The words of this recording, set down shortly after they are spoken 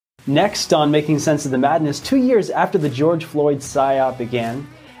Next on Making Sense of the Madness, 2 years after the George Floyd Psy-Op began,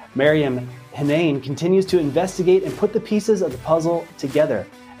 Maryam Henein continues to investigate and put the pieces of the puzzle together.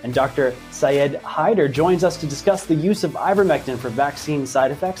 And Dr. Syed Haider joins us to discuss the use of ivermectin for vaccine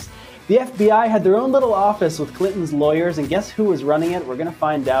side effects. The FBI had their own little office with Clinton's lawyers, and guess who was running it? We're going to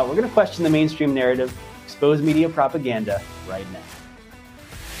find out. We're going to question the mainstream narrative, expose media propaganda right now.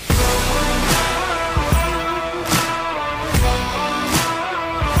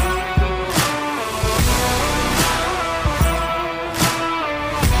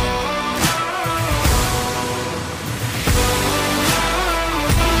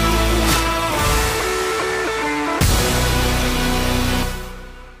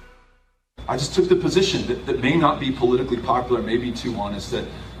 I just took the position that may not be politically popular, may be too honest, that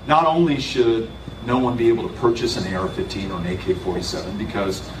not only should no one be able to purchase an AR-15 or an AK-47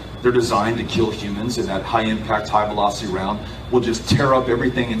 because they're designed to kill humans, and that high-impact, high-velocity round will just tear up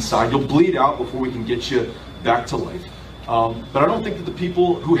everything inside. You'll bleed out before we can get you back to life. But I don't think that the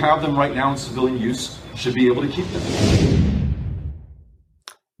people who have them right now in civilian use should be able to keep them.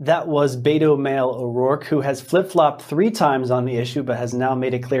 That was Beto Male O'Rourke, who has flip-flopped 3 times on the issue, but has now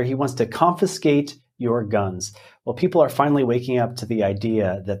made it clear he wants to confiscate your guns. Well, people are finally waking up to the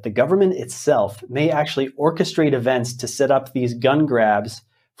idea that the government itself may actually orchestrate events to set up these gun grabs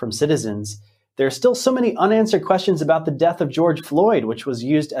from citizens. There are still so many unanswered questions about the death of George Floyd, which was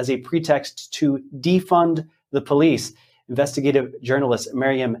used as a pretext to defund the police. Investigative journalist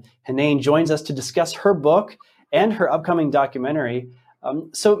Maryam Henein joins us to discuss her book and her upcoming documentary.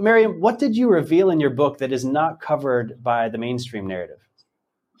 So, Maryam, what did you reveal in your book that is not covered by the mainstream narrative?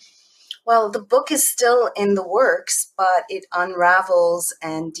 Well, the book is still in the works, but it unravels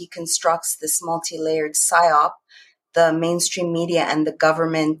and deconstructs this multi-layered Psy-Op. The mainstream media and the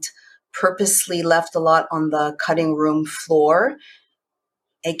government purposely left a lot on the cutting room floor,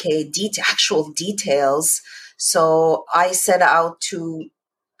 aka actual details. So I set out to,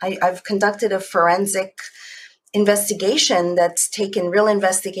 I've conducted a forensic investigation that's taken, real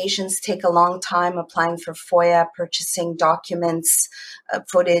investigations take a long time, applying for FOIA, purchasing documents,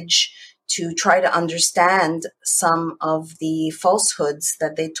 footage, to try to understand some of the falsehoods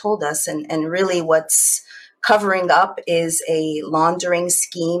that they told us. And really what's covering up is a laundering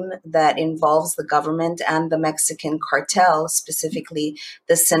scheme that involves the government and the Mexican cartel, specifically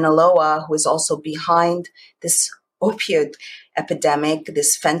the Sinaloa, who is also behind this opioid epidemic,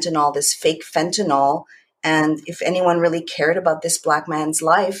 this fentanyl, this fake fentanyl. And if anyone really cared about this Black man's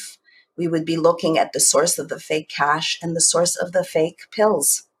life, we would be looking at the source of the fake cash and the source of the fake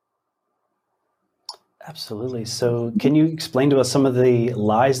pills. Absolutely. So can you explain to us some of the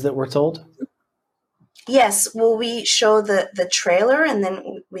lies that were told? Yes. Will we show the trailer and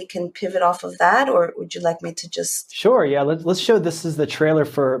then we can pivot off of that? Or would you like me to just... Sure. Yeah. Let's show this is the trailer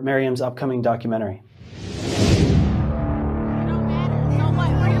for Maryam's upcoming documentary.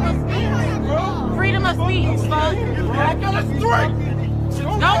 Freedom of speech, fuck.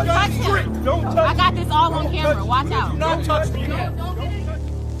 Don't touch him. I got this all on camera. Watch out. Don't touch me.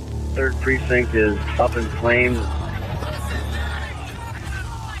 3rd Precinct is up in flames.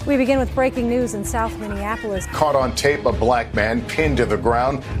 We begin with breaking news in South Minneapolis. Caught on tape, a Black man pinned to the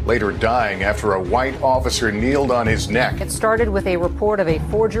ground, later dying after a white officer kneeled on his neck. It started with a report of a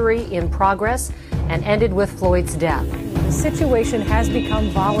forgery in progress and ended with Floyd's death. The situation has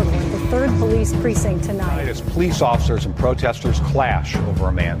become volatile at the 3rd Police Precinct tonight. As police officers and protesters clash over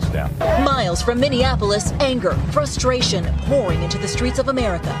a man's death. Miles from Minneapolis, anger, frustration pouring into the streets of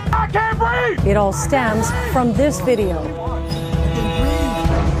America. I can't breathe! It all stems from this video.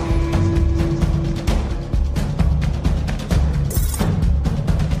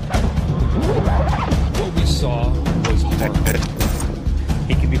 What we saw was horrible.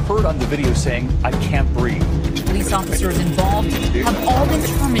 He can be heard on the video saying, "I can't breathe." Police officers involved have all been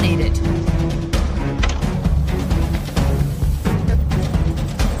terminated.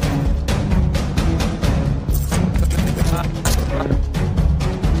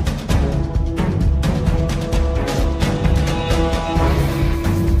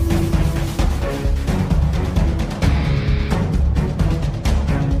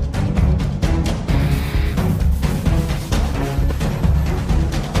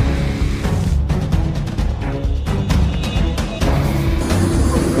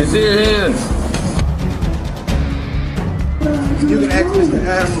 See your hands. You can ask Mr.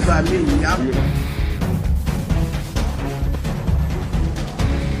 Adams about me.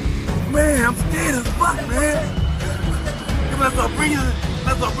 Man, I'm scared as fuck, man. You mess up breathing.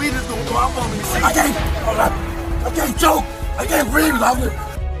 Gonna go off on me. I can't choke. I can't breathe.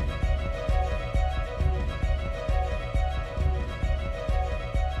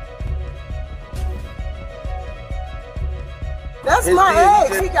 That's my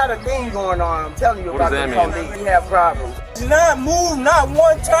ex. He got a thing going on. I'm telling you about the police. He have problems. Not move, not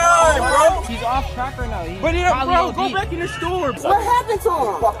one time, bro. He's off track right now. But yeah, bro, go back in the store. What happened to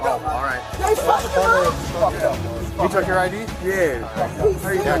him? Fucked up. All right. They fucked him up. You took your ID? Yeah.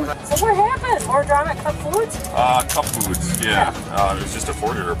 So what happened? More drama at Cup Foods? Cup Foods, yeah. It was just a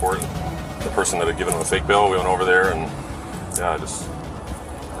forgery report. The person that had given him a fake bill, we went over there and, yeah, just...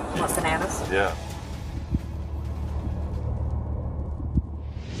 What, bananas? Yeah.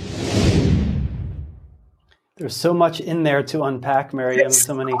 There's so much in there to unpack, Maryam,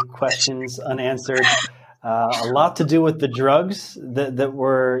 so many questions unanswered. A lot to do with the drugs that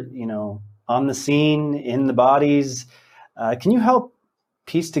were, on the scene, in the bodies. Can you help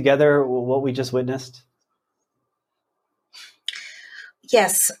piece together what we just witnessed?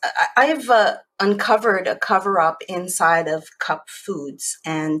 Yes, I've uncovered a cover-up inside of Cup Foods,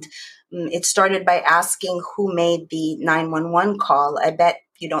 and it started by asking who made the 911 call. I bet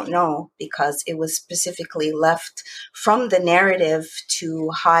you don't know, because it was specifically left from the narrative to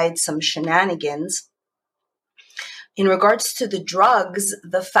hide some shenanigans. In regards to the drugs,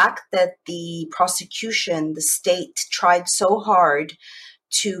 the fact that the prosecution, the state, tried so hard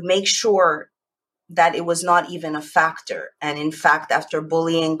to make sure that it was not even a factor. And in fact, after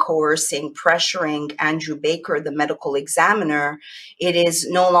bullying, coercing, pressuring Andrew Baker, the medical examiner, it is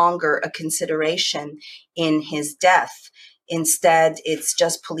no longer a consideration in his death. Instead, it's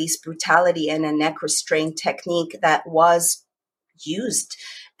just police brutality and a neck restraint technique that was used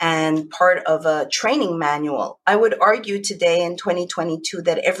and part of a training manual. I would argue today in 2022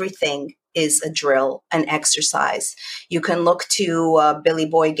 that everything is a drill, an exercise. You can look to Billy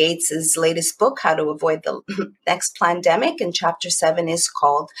Boy Gates's latest book, How to Avoid the Next Pandemic, and chapter 7 is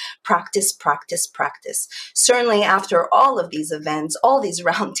called Practice, Practice, Practice. Certainly after all of these events, all these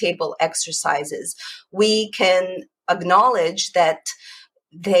roundtable exercises, we can acknowledge that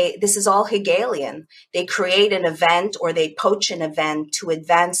this is all Hegelian. They create an event or they poach an event to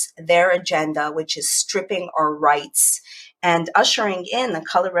advance their agenda, which is stripping our rights and ushering in a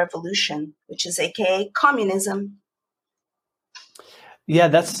color revolution, which is AKA communism.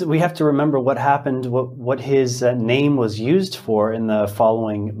 Yeah, we have to remember what happened, what his name was used for in the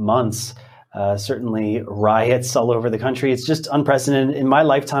following months. Certainly riots all over the country. It's just unprecedented. In my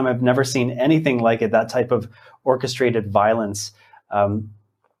lifetime, I've never seen anything like it, that type of orchestrated violence.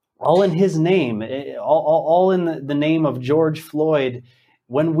 All in his name, all in the name of George Floyd,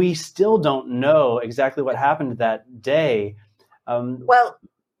 when we still don't know exactly what happened that day.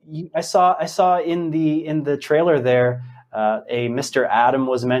 I saw in the trailer there, a Mr. Adam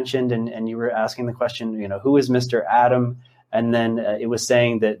was mentioned, and you were asking the question, who is Mr. Adam? And then it was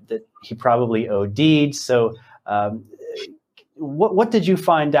saying that he probably OD'd. So what did you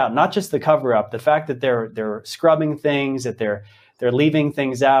find out? Not just the cover up, the fact that they're scrubbing things, that they're leaving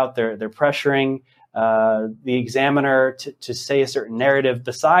things out, they're pressuring the examiner to say a certain narrative.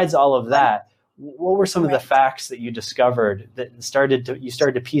 Besides all of that, what were some of the facts that you discovered that you started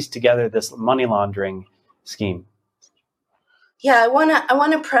to piece together this money laundering scheme? Yeah, I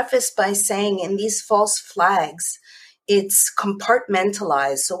want to preface by saying in these false flags, it's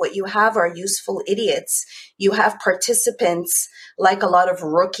compartmentalized. So what you have are useful idiots. You have participants like a lot of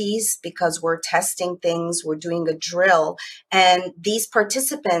rookies because we're testing things, we're doing a drill. And these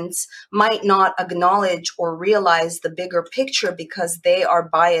participants might not acknowledge or realize the bigger picture because they are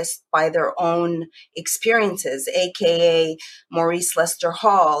biased by their own experiences, AKA Maurice Lester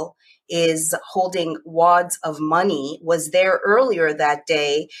Hall is holding wads of money, was there earlier that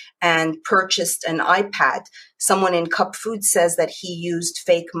day and purchased an iPad. Someone in Cup Food says that he used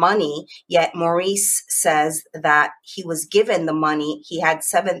fake money, yet Maurice says that he was given the money. He had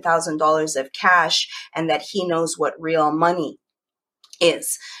 $7,000 of cash and that he knows what real money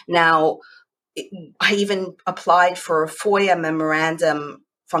is. Now, I even applied for a FOIA memorandum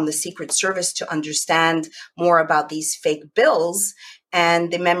from the Secret Service to understand more about these fake bills.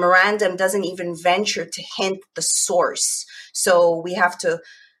 And the memorandum doesn't even venture to hint the source. So we have to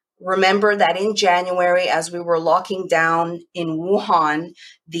remember that in January, as we were locking down in Wuhan,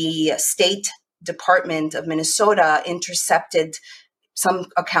 the State Department of Minnesota intercepted, some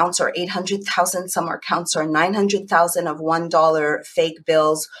accounts are 800,000, some accounts are 900,000 of $1 fake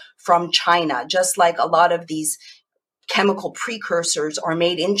bills from China, just like a lot of these chemical precursors are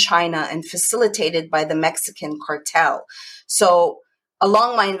made in China and facilitated by the Mexican cartel. So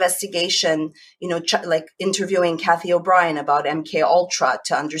along my investigation, like interviewing Kathy O'Brien about MK Ultra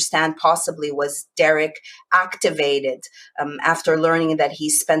to understand possibly was Derek activated after learning that he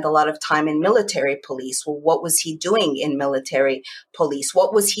spent a lot of time in military police. Well, what was he doing in military police?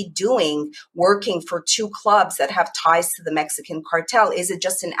 What was he doing working for two clubs that have ties to the Mexican cartel? Is it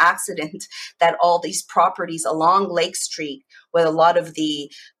just an accident that all these properties along Lake Street, where a lot of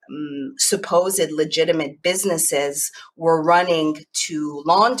the supposed legitimate businesses were running to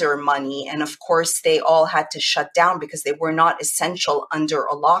launder money, and of course they all had to shut down because they were not essential under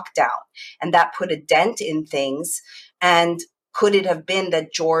a lockdown, and that put a dent in things? And could it have been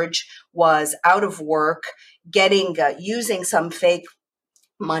that George was out of work, using some fake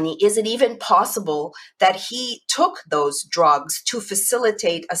money? Is it even possible that he took those drugs to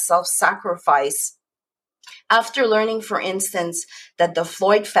facilitate a self-sacrifice after learning, for instance, that the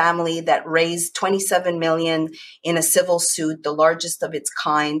Floyd family that raised $27 million in a civil suit, the largest of its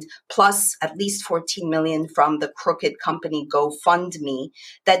kind, plus at least $14 million from the crooked company GoFundMe,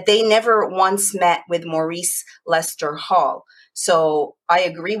 that they never once met with Maurice Lester Hall? So I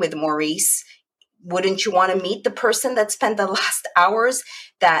agree with Maurice. Wouldn't you want to meet the person that spent the last hours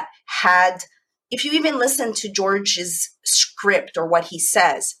that had, if you even listen to George's script or what he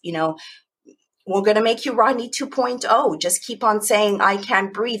says, we're going to make you Rodney 2.0. Just keep on saying, I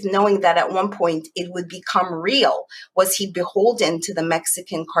can't breathe, knowing that at one point it would become real. Was he beholden to the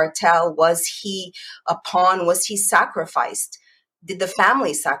Mexican cartel? Was he a pawn? Was he sacrificed? Did the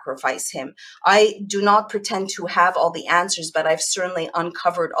family sacrifice him? I do not pretend to have all the answers, but I've certainly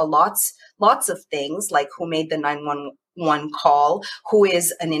uncovered lots of things, like who made the 911 call, who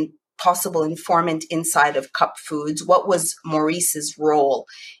is an possible informant inside of Cup Foods. What was Maurice's role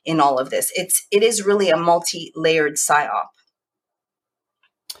in all of this? It is really a multi-layered Psy-Op.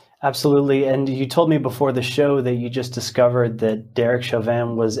 Absolutely. And you told me before the show that you just discovered that Derek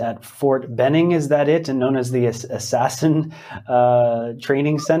Chauvin was at Fort Benning. Is that it? And known as the Assassin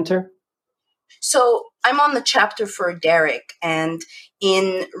Training Center? So I'm on the chapter for Derek, and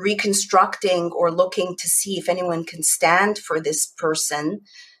in reconstructing or looking to see if anyone can stand for this person,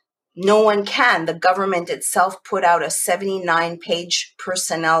 no one can. The government itself put out a 79-page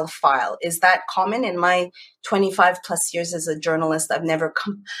personnel file. Is that common? In my 25 plus years as a journalist, I've never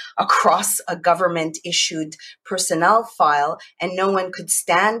come across a government-issued personnel file, and no one could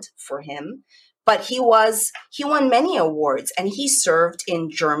stand for him. But he won many awards, and he served in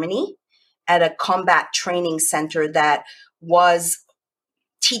Germany at a combat training center that was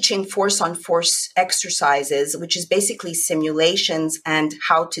teaching force-on-force exercises, which is basically simulations and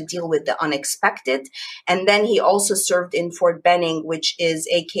how to deal with the unexpected. And then he also served in Fort Benning, which is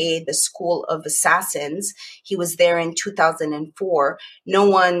AKA the School of Assassins. He was there in 2004. No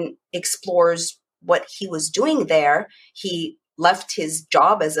one explores what he was doing there. He left his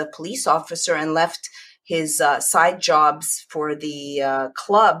job as a police officer and left his side jobs for the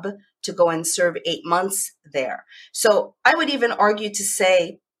club to go and serve 8 months there. So I would even argue to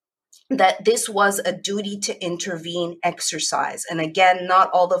say that this was a duty to intervene exercise. And again, not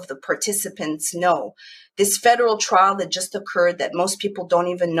all of the participants know. This federal trial that just occurred that most people don't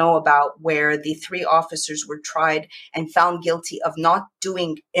even know about, where the 3 officers were tried and found guilty of not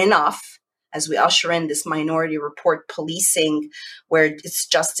doing enough, as we usher in this Minority Report policing, where it's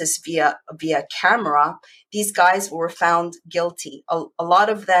justice via camera, these guys were found guilty. A lot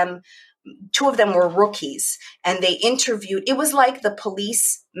of them, 2 of them were rookies, and they interviewed. It was like the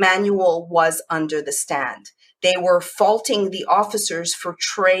police manual was under the stand. They were faulting the officers for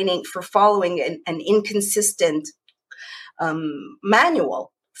following an inconsistent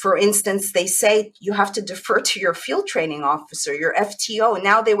manual. For instance, they say you have to defer to your field training officer, your FTO.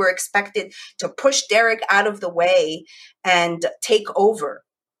 Now they were expected to push Derek out of the way and take over.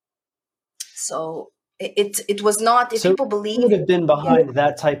 So it was not, if people believe... Who would have been behind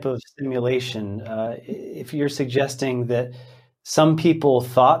that type of simulation? If you're suggesting that some people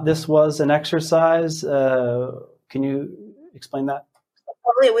thought this was an exercise, can you explain that?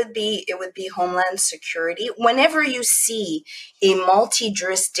 Well, it would be Homeland Security. Whenever you see a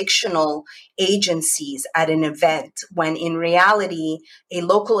multi-jurisdictional agencies at an event, when in reality a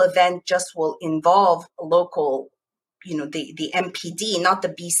local event just will involve a local, the MPD, not the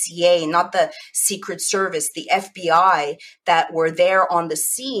BCA, not the Secret Service, the FBI, that were there on the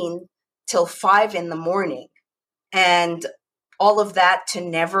scene till 5 a.m, and all of that to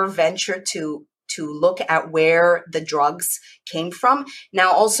never venture to look at where the drugs came from.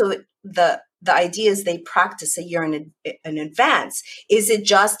 Now, also the idea is they practice a year in advance. Is it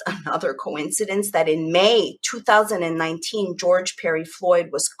just another coincidence that in May 2019, George Perry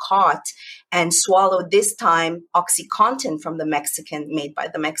Floyd was caught and swallowed this time OxyContin from made by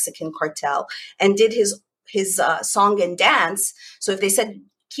the Mexican cartel, and did his song and dance. So if they said,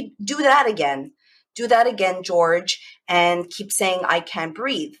 do that again, George, and keep saying, I can't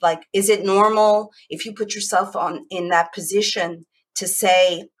breathe. Like, is it normal if you put yourself in that position to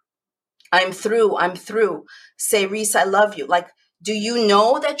say, I'm through, say, Reese, I love you? Like, do you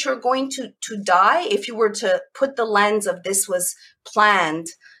know that you're going to die? If you were to put the lens of this was planned,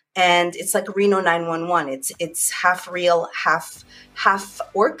 and it's like Reno 911, it's half real, half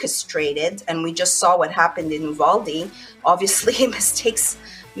orchestrated, and we just saw what happened in Uvalde. Obviously, mistakes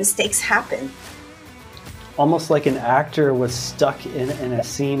happen. Almost like an actor was stuck in a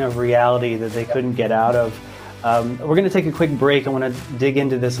scene of reality that they couldn't get out of. We're going to take a quick break. I want to dig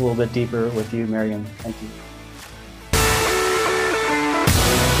into this a little bit deeper with you, Maryam. Thank you.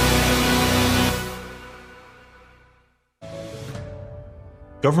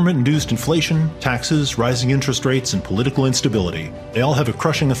 Government-induced inflation, taxes, rising interest rates, and political instability. They all have a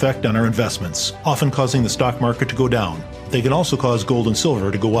crushing effect on our investments, often causing the stock market to go down. They can also cause gold and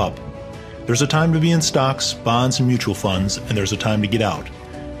silver to go up. There's a time to be in stocks, bonds, and mutual funds, and there's a time to get out.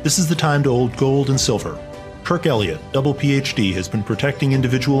 This is the time to hold gold and silver. Kirk Elliott, double PhD, has been protecting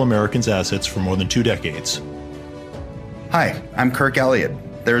individual Americans' assets for more than 2 decades. Hi, I'm Kirk Elliott.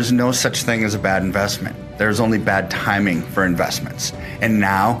 There is no such thing as a bad investment. There's only bad timing for investments. And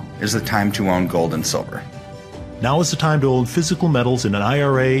now is the time to own gold and silver. Now is the time to own physical metals in an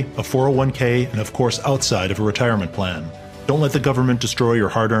IRA, a 401k, and of course outside of a retirement plan. Don't let the government destroy your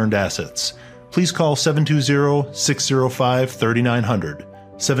hard-earned assets. Please call 720-605-3900.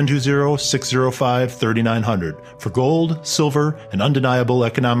 720-605-3900 for gold, silver, and undeniable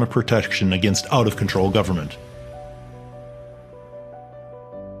economic protection against out-of-control government.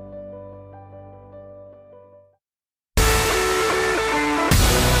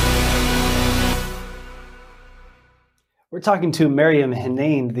 We're talking to Maryam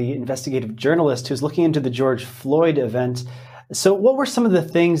Henein, the investigative journalist who's looking into the George Floyd event. So what were some of the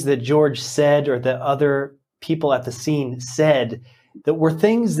things that George said or that other people at the scene said that were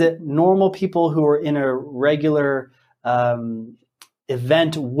things that normal people who are in a regular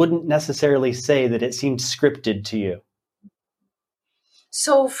event wouldn't necessarily say, that it seemed scripted to you?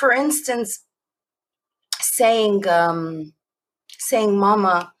 So, for instance, saying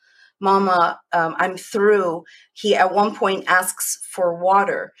Mama, I'm through. He at one point asks for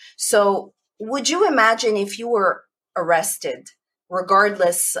water. So would you imagine if you were arrested,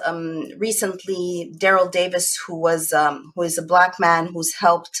 regardless, recently, Daryl Davis, who is a Black man who's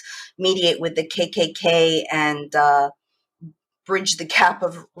helped mediate with the KKK and bridge the gap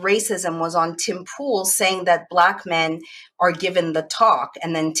of racism, was on Tim Pool saying that Black men are given the talk.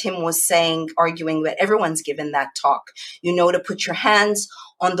 And then Tim was arguing that everyone's given that talk, to put your hands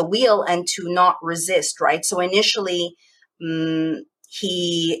on the wheel and to not resist, right? So initially,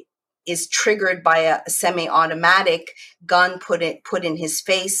 he is triggered by a semi-automatic gun put in his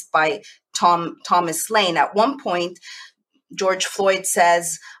face by Thomas Lane. At one point, George Floyd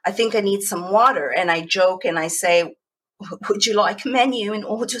says, I think I need some water. And I joke and I say, would you like a menu and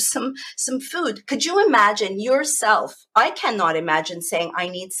order some food? Could you imagine yourself? I cannot imagine saying, I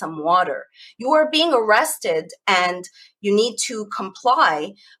need some water. You are being arrested and you need to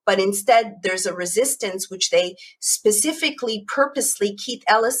comply, but instead there's a resistance, which they specifically, purposely, Keith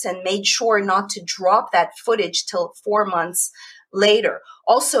Ellison made sure not to drop that footage till 4 months later.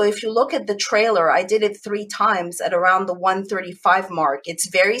 Also, if you look at the trailer, I did it 3 times at around the 1:35 mark. It's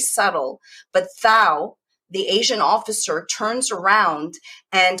very subtle, but Thao, the Asian officer, turns around,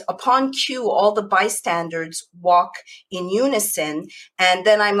 and upon cue, all the bystanders walk in unison. And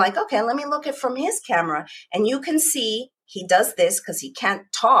then I'm like, okay, let me look at from his camera. And you can see he does this because he can't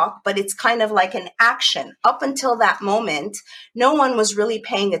talk, but it's kind of like an action. Up until that moment, no one was really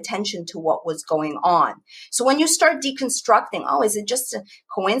paying attention to what was going on. So when you start deconstructing, is it just a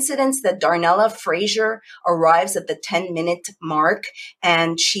coincidence that Darnella Frazier arrives at the 10-minute mark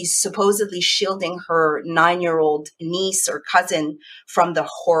and she's supposedly shielding her 9-year-old niece or cousin from the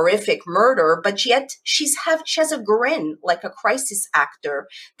horrific murder, but yet she has a grin like a crisis actor.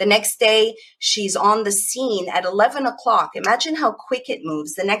 The next day, she's on the scene at 11 o'clock. Imagine how quick it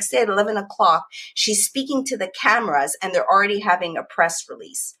moves. The next day at 11 o'clock, she's speaking to the cameras and they're already having a press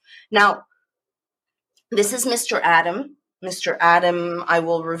release. Now, this is Mr. Adam. Mr. Adam, I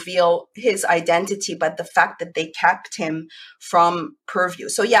will reveal his identity, but the fact that they kept him from purview.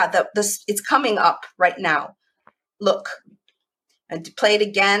 So yeah, it's coming up right now. Look, and to play it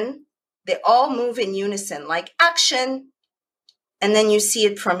again, they all move in unison, like action. And then you see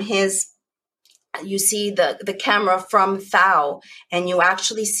it from his you see the camera from Thao, and you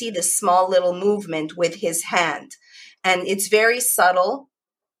actually see this small little movement with his hand. And it's very subtle,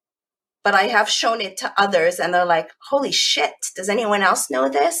 but I have shown it to others, and they're like, holy shit, does anyone else know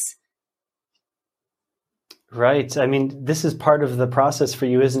this? Right. I mean, this is part of the process for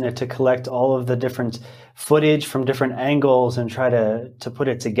you, isn't it? To collect all of the different footage from different angles and try to put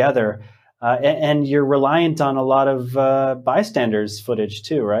it together. And you're reliant on a lot of bystanders footage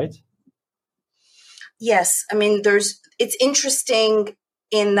too, right? Yes. I mean, it's interesting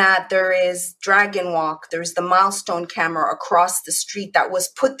in that there is Dragon Walk, there's the milestone camera across the street that was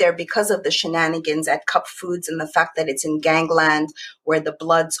put there because of the shenanigans at Cup Foods and the fact that it's in gangland where the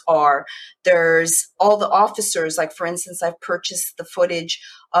Bloods are. There's all the officers, like for instance, I've purchased the footage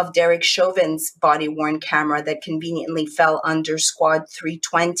of Derek Chauvin's body-worn camera that conveniently fell under Squad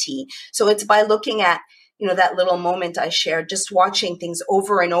 320. So it's by looking at that little moment I shared, just watching things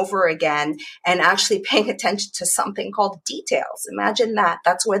over and over again and actually paying attention to something called details. Imagine that.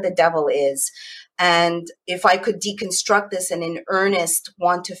 That's where the devil is. And if I could deconstruct this and in earnest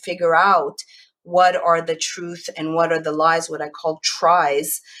want to figure out what are the truth and what are the lies, what I call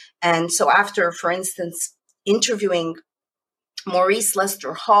tries. And so after, for instance, interviewing Maurice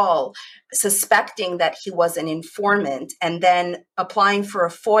Lester Hall, suspecting that he was an informant, and then applying for a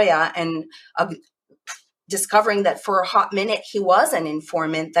FOIA and discovering that for a hot minute he was an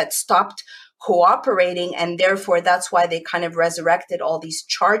informant that stopped cooperating, and therefore that's why they kind of resurrected all these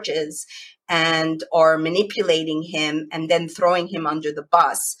charges and are manipulating him and then throwing him under the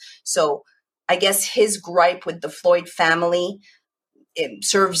bus. So I guess his gripe with the Floyd family, it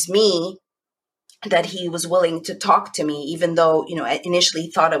serves me that he was willing to talk to me, even though, I initially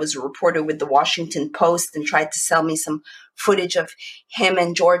thought I was a reporter with the Washington Post and tried to sell me some footage of him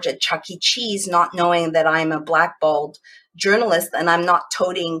and George at Chuck E. Cheese, not knowing that I'm a blackballed journalist and I'm not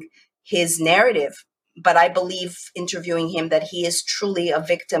toting his narrative. But I believe interviewing him that he is truly a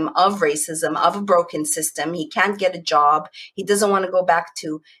victim of racism, of a broken system. He can't get a job. He doesn't want to go back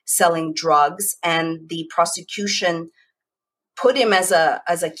to selling drugs. And the prosecution put him as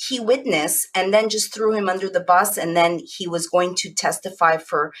a key witness and then just threw him under the bus. And then he was going to testify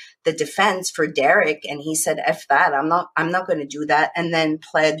for the defense for Derek. And he said, F that, I'm not going to do that. And then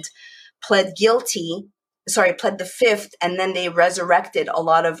pled the fifth. And then they resurrected a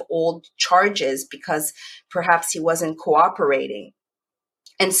lot of old charges because perhaps he wasn't cooperating.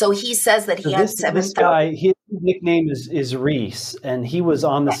 And so he says that he had 7,000. This guy, his nickname is Reese, and he was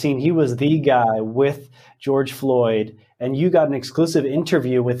on the scene. He was the guy with George Floyd, and you got an exclusive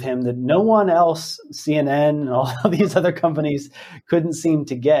interview with him that no one else, CNN and all of these other companies, couldn't seem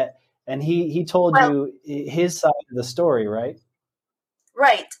to get. And he told you his side of the story, right?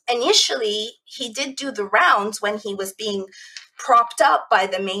 Right. Initially, he did do the rounds when he was being propped up by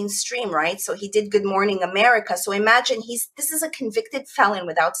the mainstream, right? So he did Good Morning America. So imagine this is a convicted felon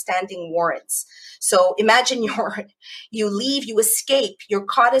with outstanding warrants. So imagine you leave, you escape, you're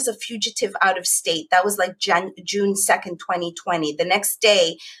caught as a fugitive out of state. That was like June 2nd, 2020. The next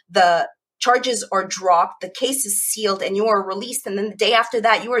day, the charges are dropped, the case is sealed, and you are released. And then the day after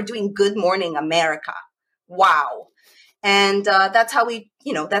that, you are doing Good Morning America. Wow. And that's how we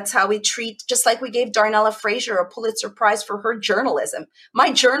treat, just like we gave Darnella Frazier a Pulitzer Prize for her journalism.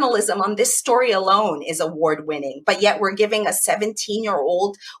 My journalism on this story alone is award-winning, but yet we're giving a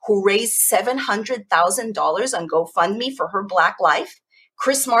 17-year-old who raised $700,000 on GoFundMe for her Black life.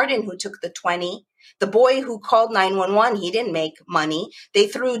 Chris Martin, who took the 20, the boy who called 911, he didn't make money. They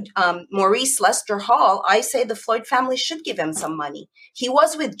threw Maurice Lester Hall. I say the Floyd family should give him some money. He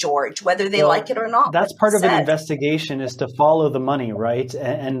was with George, whether they like it or not. That's part of an investigation, is to follow the money, right?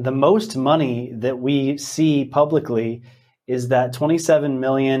 And the most money that we see publicly is that $27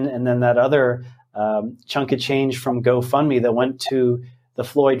 million, and then that other chunk of change from GoFundMe that went to the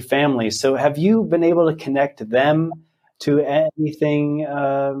Floyd family. So have you been able to connect them to anything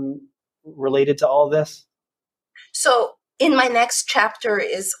related to all this? So in my next chapter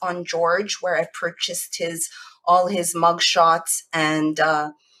is on George, where I purchased all his mugshots, and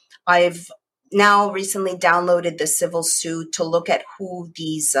I've now recently downloaded the civil suit to look at who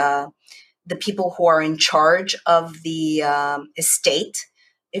the people who are in charge of the estate,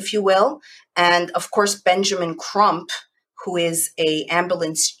 if you will. And of course, Benjamin Crump, who is a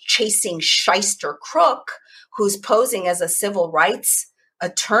ambulance chasing shyster crook, who's posing as a civil rights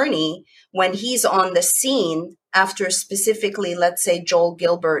attorney when he's on the scene after specifically, let's say, Joel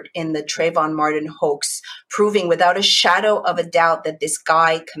Gilbert in the Trayvon Martin hoax, proving without a shadow of a doubt that this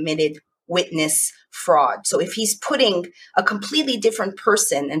guy committed witness fraud. So if he's putting a completely different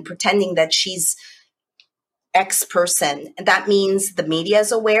person and pretending that she's X person. And that means the media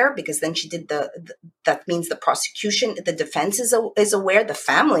is aware, because then she did that means the prosecution, the defense is aware, the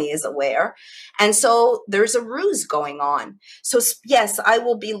family is aware. And so there's a ruse going on. So yes, I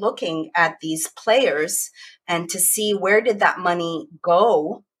will be looking at these players and to see, where did that money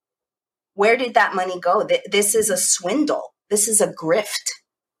go? Where did that money go? This is a swindle. This is a grift.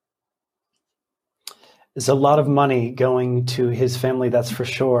 There's a lot of money going to his family, that's for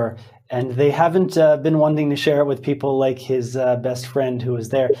sure. And they haven't been wanting to share it with people like his best friend who was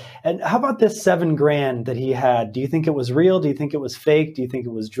there. And how about this $7,000 that he had? Do you think it was real? Do you think it was fake? Do you think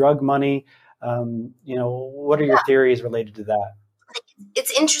it was drug money? What are your theories related to that?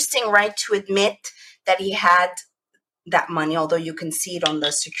 It's interesting, right, to admit that he had that money, although you can see it on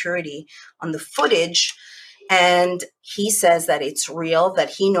the security, on the footage. And he says that it's real, that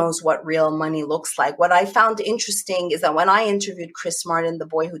he knows what real money looks like. What I found interesting is that when I interviewed Chris Martin, the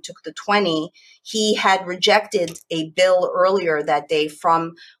boy who took the 20, he had rejected a bill earlier that day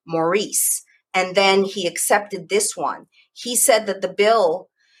from Maurice. And then he accepted this one. He said that the bill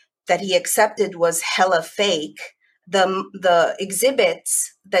that he accepted was hella fake. The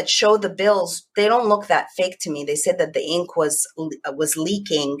exhibits that show the bills, they don't look that fake to me. They said that the ink was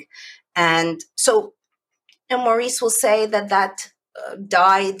leaking. And so, and Maurice will say that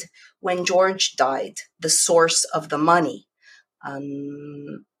died when George died, the source of the money.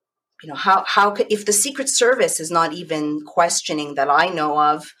 How could, if the Secret Service is not even questioning that I know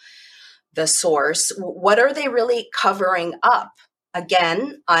of the source, what are they really covering up?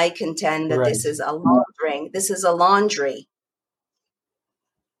 Again, I contend that Right. this is a laundering. This is a laundry.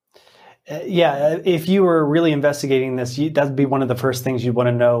 If you were really investigating this, that'd be one of the first things you'd want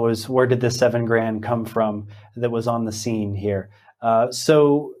to know is, where did this $7,000 come from that was on the scene here?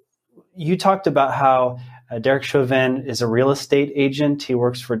 So you talked about how Derek Chauvin is a real estate agent. He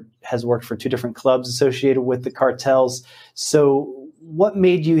has worked for 2 different clubs associated with the cartels. So what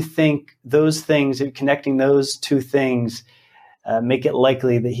made you think those things, connecting those 2 things, make it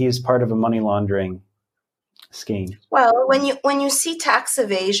likely that he is part of a money laundering scheme? Well, when you see tax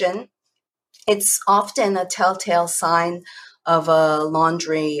evasion, it's often a telltale sign of a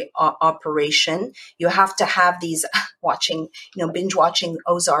laundry operation. You have to have these binge watching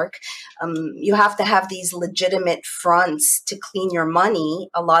Ozark. You have to have these legitimate fronts to clean your money,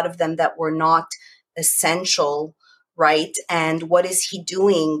 a lot of them that were not essential, right? And what is he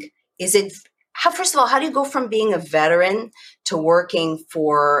doing? First of all, how do you go from being a veteran to working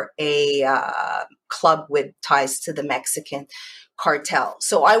for a club with ties to the Mexican cartel?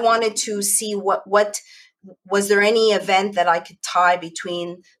 So I wanted to see what was there any event that I could tie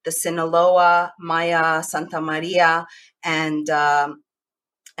between the Sinaloa, Maya, Santa Maria, and the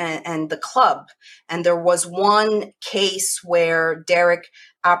club. And there was one case where Derek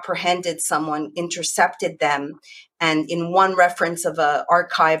apprehended someone, intercepted them. And in one reference of a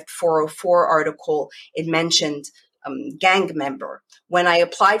archived 404 article, it mentioned gang member. When I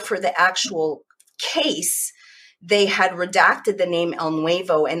applied for the actual case, they had redacted the name El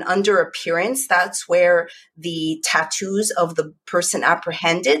Nuevo, and under appearance, that's where the tattoos of the person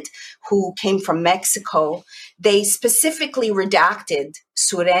apprehended, who came from Mexico, they specifically redacted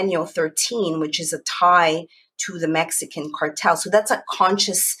Sureño 13, which is a tie to the Mexican cartel. So that's a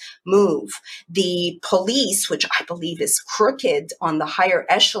conscious move. The police, which I believe is crooked on the higher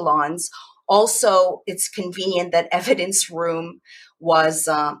echelons, also, it's convenient that evidence room was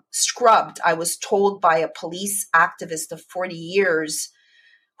scrubbed. I was told by a police activist of 40 years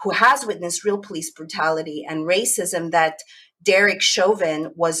who has witnessed real police brutality and racism that Derek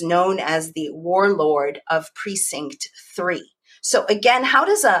Chauvin was known as the warlord of Precinct 3. So again, how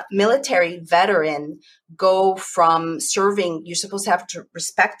does a military veteran go from serving, you're supposed to have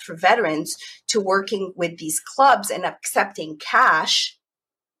respect for veterans, to working with these clubs and accepting cash,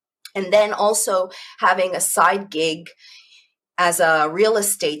 and then also having a side gig as a real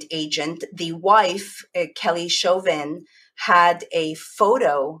estate agent? The wife, Kelly Chauvin, had a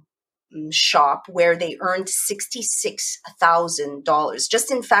photo shop where they earned $66,000.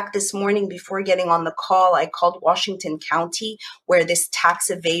 Just in fact, this morning before getting on the call, I called Washington County, where this tax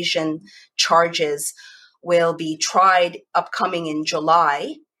evasion charges will be tried upcoming in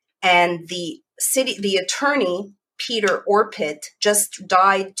July. And the attorney, Peter Orpit, just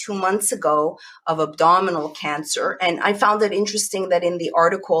died 2 months ago of abdominal cancer. And I found it interesting that in the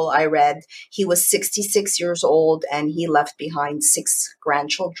article I read, he was 66 years old and he left behind 6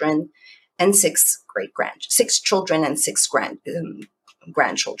 grandchildren and 6 children and 6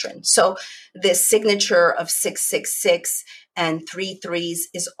 grandchildren. So this signature of 666 and 3 threes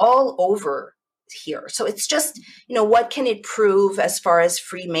is all over here. So it's just, what can it prove as far as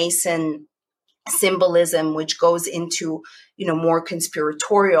Freemason symbolism, which goes into, more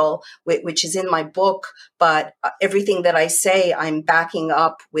conspiratorial, which is in my book. But everything that I say, I'm backing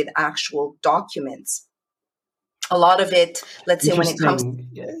up with actual documents. A lot of it, let's say when it comes,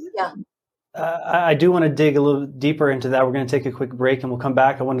 I do want to dig a little deeper into that. We're going to take a quick break and we'll come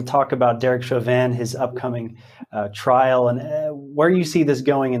back. I want to talk about Derek Chauvin, his upcoming trial, and where you see this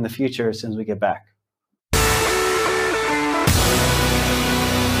going in the future as soon as we get back.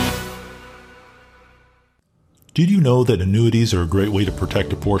 Did you know that annuities are a great way to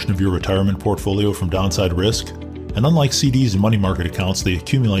protect a portion of your retirement portfolio from downside risk? And unlike CDs and money market accounts, they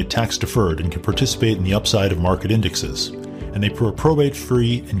accumulate tax-deferred and can participate in the upside of market indexes. And they are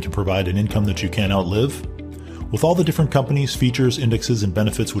probate-free and can provide an income that you can't outlive. With all the different companies, features, indexes, and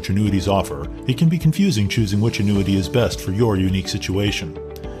benefits which annuities offer, it can be confusing choosing which annuity is best for your unique situation.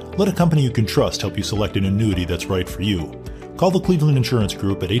 Let a company you can trust help you select an annuity that's right for you. Call the Cleveland Insurance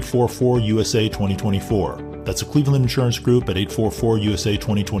Group at 844-USA-2024. That's the Cleveland Insurance Group at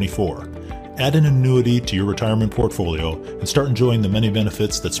 844-USA-2024. Add an annuity to your retirement portfolio and start enjoying the many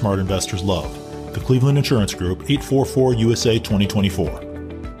benefits that smart investors love. The Cleveland Insurance Group, 844-USA-2024.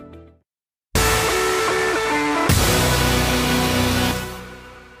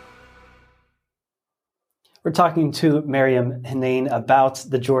 We're talking to Maryam Henein about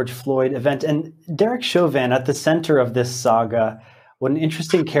the George Floyd event, and Derek Chauvin at the center of this saga. What an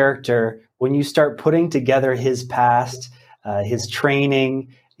interesting character when you start putting together his past, his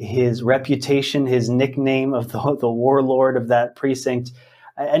training, his reputation, his nickname of the warlord of that precinct.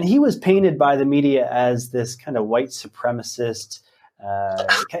 And he was painted by the media as this kind of white supremacist.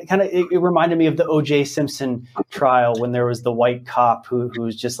 It reminded me of the O.J. Simpson trial when there was the white cop who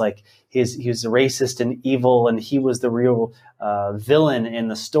was just like, he was racist and evil, and he was the real villain in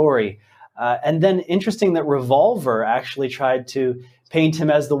the story. And then interesting that Revolver actually tried to paint him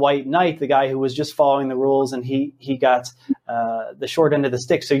as the white knight, the guy who was just following the rules, and he got the short end of the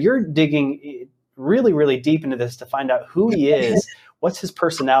stick. So you're digging really, really deep into this to find out who he is, what's his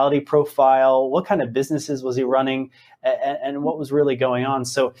personality profile, what kind of businesses was he running, and what was really going on.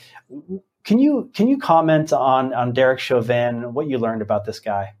 So can you comment on Derek Chauvin, what you learned about this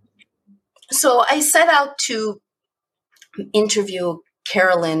guy? So I set out to interview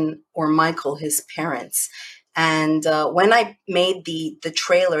Carolyn or Michael, his parents. And when I made the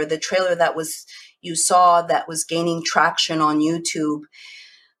trailer that you saw that was gaining traction on YouTube,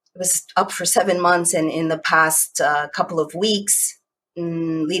 it was up for 7 months. And in the past couple of weeks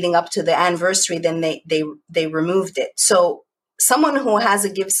leading up to the anniversary, then they removed it. So someone who has a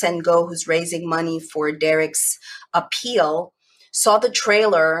Give, Send, Go, who's raising money for Derek's appeal, saw the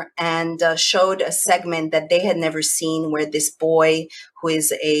trailer and showed a segment that they had never seen where this boy who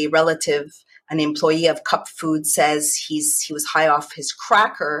is a relative, an employee of Cup Food, says he was high off his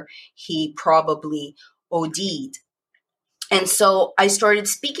cracker. He probably OD'd. And so I started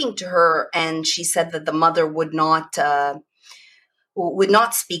speaking to her, and she said that the mother would not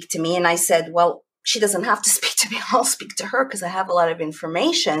speak to me. And I said, well, she doesn't have to speak to me. I'll speak to her because I have a lot of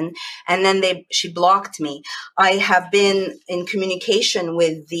information. And then she blocked me. I have been in communication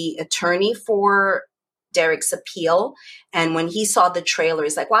with the attorney for Derek's appeal. And when he saw the trailer,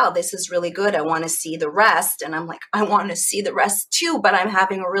 he's like, wow, this is really good. I want to see the rest. And I'm like, I want to see the rest too, but I'm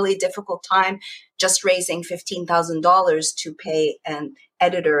having a really difficult time just raising $15,000 to pay an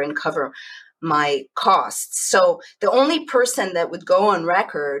editor and cover my costs. So the only person that would go on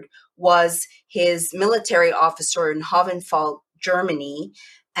record was his military officer in Hohenwald, Germany.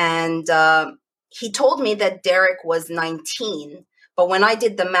 And he told me that Derek was 19. But when I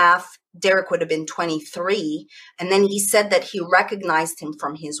did the math, Derek would have been 23. And then he said that he recognized him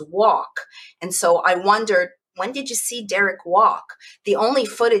from his walk. And so I wondered, when did you see Derek walk? The only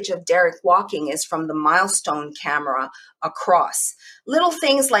footage of Derek walking is from the milestone camera across. Little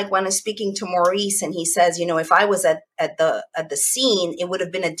things like when I'm speaking to Maurice and he says, if I was at the scene, it would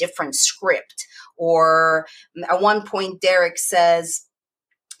have been a different script. Or at one point, Derek says,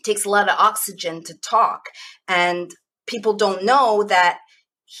 it takes a lot of oxygen to talk. And people don't know that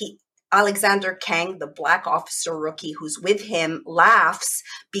Alexander Kang, the black officer rookie who's with him, laughs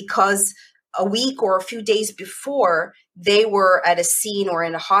because a week or a few days before, they were at a scene or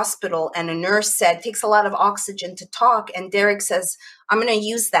in a hospital, and a nurse said, it takes a lot of oxygen to talk. And Derek says, I'm going to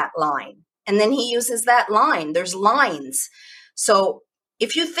use that line. And then he uses that line. There's lines. So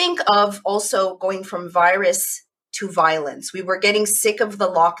if you think of also going from virus to violence, we were getting sick of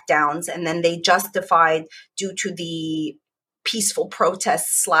the lockdowns, and then they justified, due to the peaceful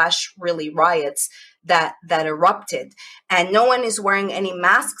protests / really riots, that erupted, and no one is wearing any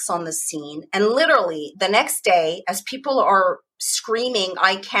masks on the scene. And literally the next day, as people are screaming,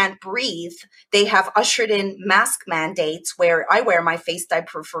 "I can't breathe," they have ushered in mask mandates where I wear my face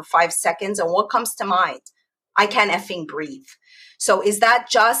diaper for 5 seconds, and what comes to mind? I can't effing breathe. So is that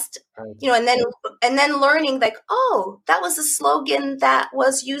just, and then learning like, oh, that was a slogan that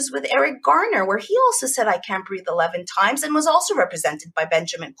was used with Eric Garner, where he also said, "I can't breathe" 11 times, and was also represented by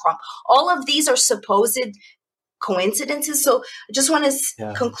Benjamin Crump. All of these are supposed coincidences. So I just want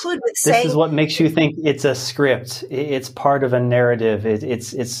to conclude with saying, this is what makes you think it's a script. It's part of a narrative.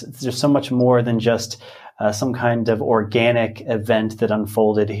 It's there's so much more than just some kind of organic event that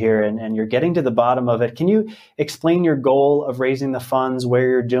unfolded here, and you're getting to the bottom of it. Can you explain your goal of raising the funds, where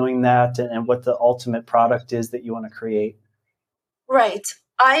you're doing that, and what the ultimate product is that you want to create? Right.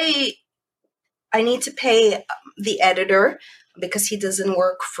 I need to pay the editor because he doesn't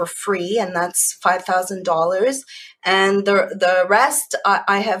work for free, and that's $5,000. And the rest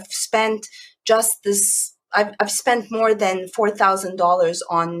I have spent just this. I've spent more than $4,000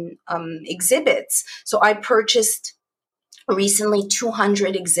 on exhibits. So I purchased recently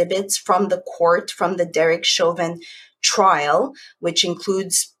 200 exhibits from the court, from the Derek Chauvin trial, which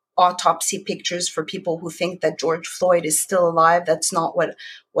includes autopsy pictures for people who think that George Floyd is still alive. That's not what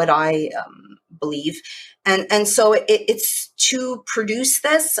I believe. And so it's to produce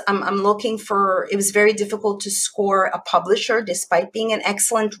this. I'm looking for, it was very difficult to score a publisher despite being an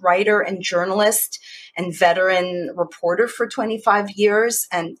excellent writer and journalist and veteran reporter for 25 years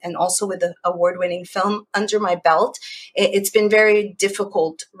and also with an award-winning film under my belt. It's been very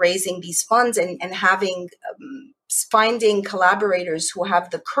difficult raising these funds and finding collaborators who have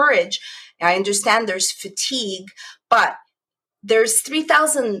the courage. I understand there's fatigue, but there's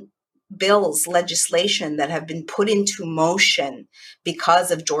 3,000 bills, legislation that have been put into motion because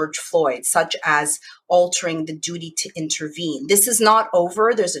of George Floyd, such as altering the duty to intervene. This is not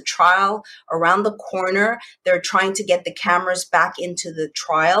over. There's a trial around the corner. They're trying to get the cameras back into the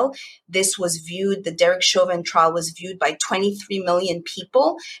trial. This was viewed, the Derek Chauvin trial was viewed by 23 million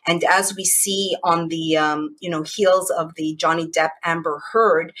people. And as we see on the heels of the Johnny Depp Amber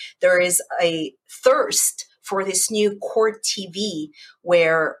Heard, there is a thirst for this new court TV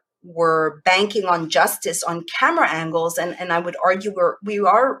where we're banking on justice on camera angles. And I would argue we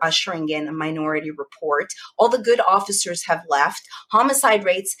are ushering in a Minority Report. All the good officers have left. Homicide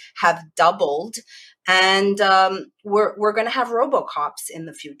rates have doubled. And we're going to have RoboCops in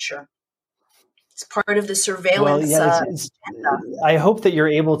the future. It's part of the surveillance. I hope that you're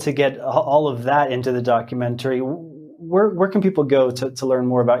able to get all of that into the documentary. Where can people go to learn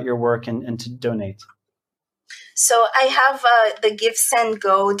more about your work and to donate? So I have the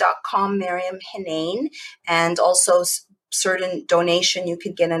givesendgo.com Maryam Henein, and also certain donation. You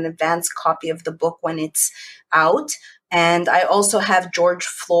could get an advanced copy of the book when it's out. And I also have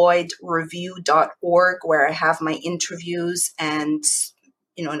GeorgeFloydReview.org, where I have my interviews and,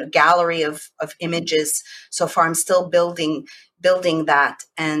 a gallery of images. So far, I'm still building that.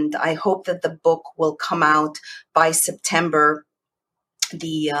 And I hope that the book will come out by September.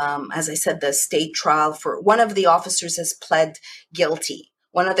 As I said, the state trial for one of the officers has pled guilty.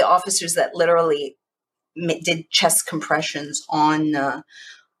 One of the officers that literally did chest compressions on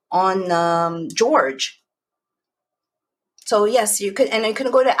George. So yes, you could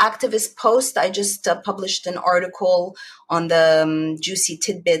go to Activist Post. I just published an article on the juicy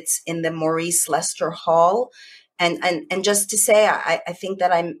tidbits in the Maurice Lester Hall, and just to say, I think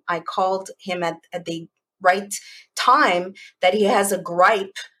that I called him at the right time, that he has a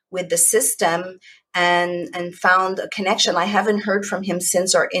gripe with the system and found a connection. I haven't heard from him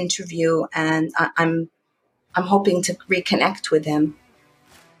since our interview, and I'm hoping to reconnect with him.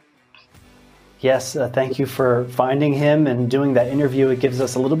 Yes, thank you for finding him and doing that interview. It gives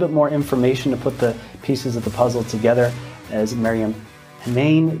us a little bit more information to put the pieces of the puzzle together. As Maryam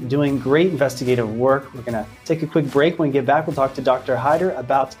Henein doing great investigative work. We're going to take a quick break. When we get back, we'll talk to Dr. Hyder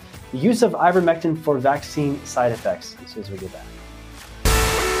about the use of ivermectin for vaccine side effects as soon as we get back.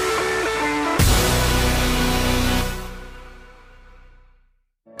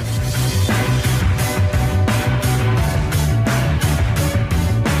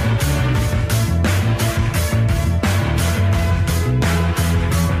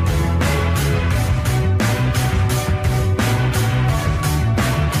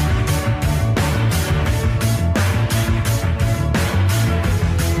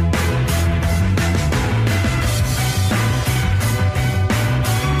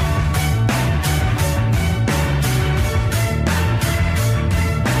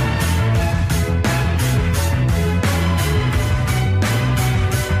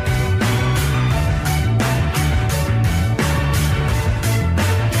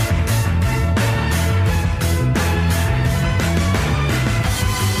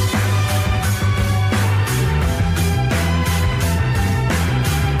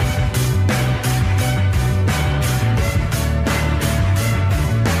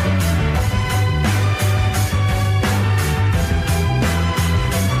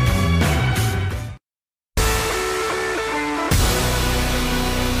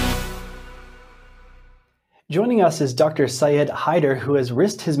 Joining us is Dr. Syed Haider, who has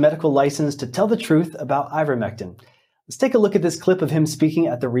risked his medical license to tell the truth about ivermectin. Let's take a look at this clip of him speaking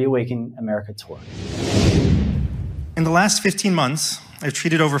at the Reawaken America tour. In the last 15 months, I've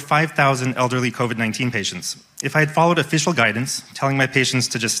treated over 5,000 elderly COVID-19 patients. If I had followed official guidance, telling my patients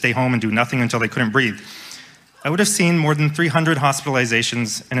to just stay home and do nothing until they couldn't breathe, I would have seen more than 300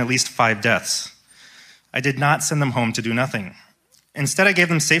 hospitalizations and at least 5 deaths. I did not send them home to do nothing. Instead, I gave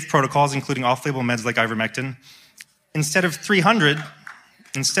them safe protocols, including off-label meds like ivermectin. Instead of 300,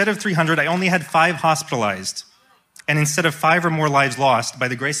 I only had 5 hospitalized. And instead of 5 or more lives lost, by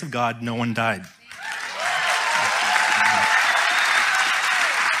the grace of God, no one died.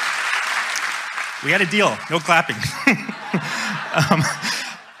 We had a deal, no clapping.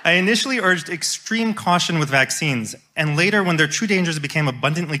 I initially urged extreme caution with vaccines, and later, when their true dangers became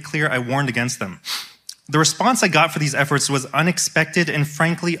abundantly clear, I warned against them. The response I got for these efforts was unexpected and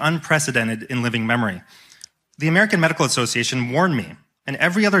frankly unprecedented in living memory. The American Medical Association warned me, and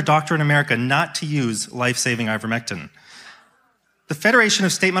every other doctor in America, not to use life-saving ivermectin. The Federation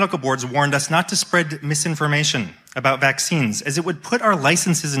of State Medical Boards warned us not to spread misinformation about vaccines, as it would put our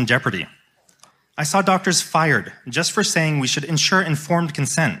licenses in jeopardy. I saw doctors fired just for saying we should ensure informed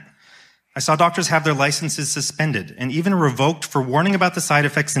consent. I saw doctors have their licenses suspended and even revoked for warning about the side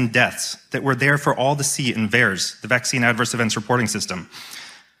effects and deaths that were there for all to see in VAERS, the Vaccine Adverse Events Reporting System.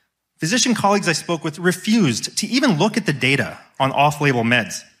 Physician colleagues I spoke with refused to even look at the data on off-label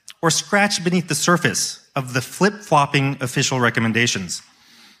meds or scratch beneath the surface of the flip-flopping official recommendations.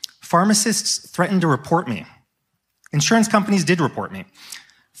 Pharmacists threatened to report me. Insurance companies did report me.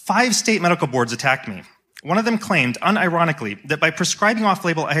 5 state medical boards attacked me. One of them claimed, unironically, that by prescribing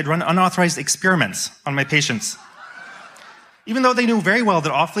off-label, I had run unauthorized experiments on my patients. Even though they knew very well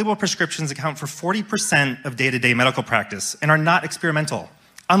that off-label prescriptions account for 40% of day-to-day medical practice and are not experimental,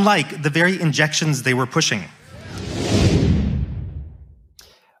 unlike the very injections they were pushing.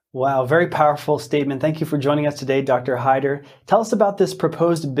 Wow, very powerful statement. Thank you for joining us today, Dr. Haider. Tell us about this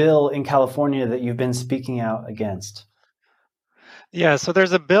proposed bill in California that you've been speaking out against. Yeah, so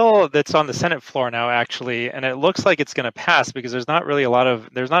there's a bill that's on the Senate floor now, actually, and it looks like it's going to pass because there's not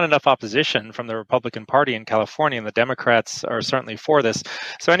enough opposition from the Republican Party in California, and the Democrats are certainly for this.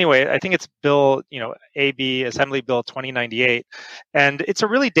 So anyway, I think it's Bill, AB Assembly Bill 2098, and it's a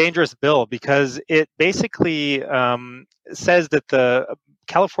really dangerous bill because it basically says that the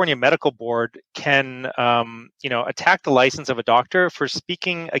California Medical Board can, attack the license of a doctor for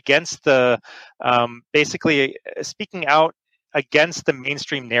speaking against basically speaking out against the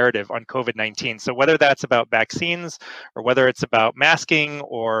mainstream narrative on COVID-19. So whether that's about vaccines or whether it's about masking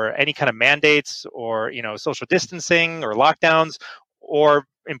or any kind of mandates or, social distancing or lockdowns, or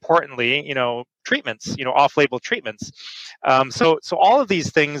importantly, treatments, off-label treatments. So all of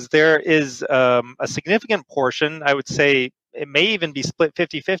these things, there is a significant portion, I would say it may even be split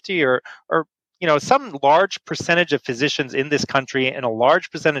 50-50 or some large percentage of physicians in this country and a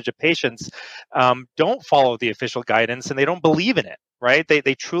large percentage of patients don't follow the official guidance and they don't believe in it, right?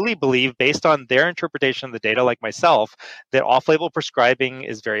 They truly believe, based on their interpretation of the data, like myself, that off-label prescribing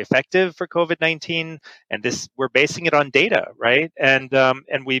is very effective for COVID-19, and we're basing it on data, right? And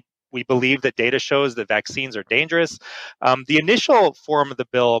we believe that data shows that vaccines are dangerous. The initial form of the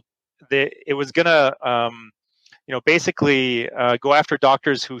bill, it was going to basically go after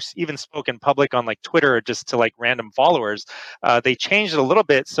doctors who even spoke in public on like Twitter just to like random followers. They changed it a little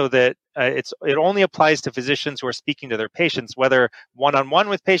bit so that it only applies to physicians who are speaking to their patients, whether one-on-one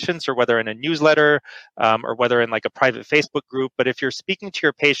with patients or whether in a newsletter or whether in like a private Facebook group. But if you're speaking to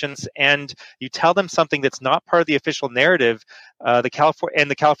your patients and you tell them something that's not part of the official narrative, the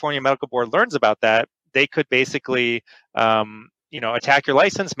California Medical Board learns about that, they could basically attack your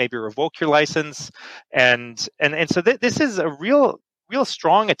license, maybe revoke your license, and so this is a real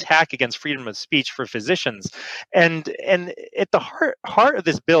strong attack against freedom of speech for physicians. And at the heart of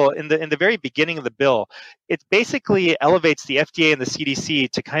this bill, in the very beginning of the bill, it basically elevates the FDA and the CDC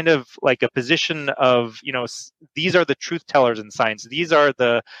to kind of like a position of, these are the truth tellers in science. These are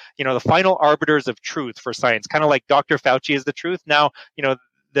the final arbiters of truth for science, kind of like Dr. Fauci is the truth. Now,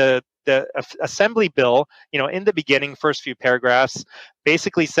 the assembly bill, in the beginning, first few paragraphs,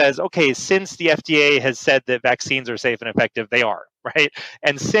 basically says, okay, since the FDA has said that vaccines are safe and effective, they are, right?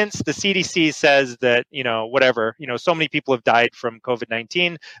 And since the CDC says that, so many people have died from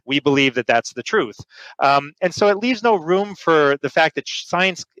COVID-19, we believe that that's the truth. And so it leaves no room for the fact that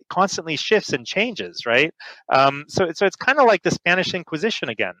science constantly shifts and changes, right? So it's kind of like the Spanish Inquisition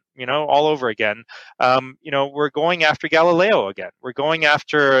again, all over again. We're going after Galileo again. We're going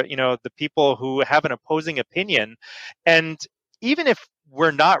after, the people who have an opposing opinion. And even if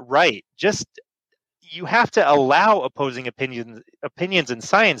we're not right, just you have to allow opposing opinions in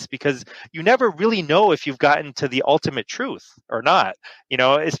science, because you never really know if you've gotten to the ultimate truth or not.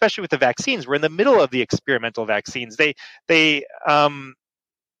 Especially with the vaccines, we're in the middle of the experimental vaccines. The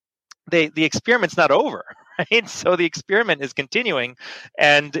experiment's not over, right? So the experiment is continuing,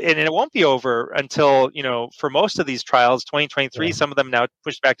 and it won't be over until, for most of these trials, 2023. Yeah. Some of them now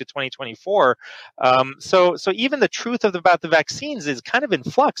pushed back to 2024. So even the truth about the vaccines is kind of in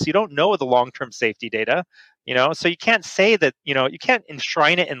flux. You don't know the long-term safety data, so you can't say that, you can't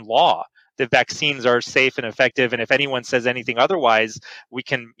enshrine it in law that vaccines are safe and effective, and if anyone says anything otherwise, we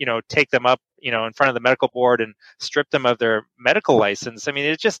can, take them up, in front of the medical board and strip them of their medical license. I mean,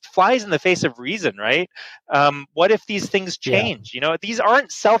 it just flies in the face of reason, right? What if these things change? Yeah. These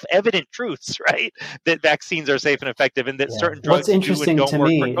aren't self-evident truths, right? That vaccines are safe and effective, and that certain drugs do and don't work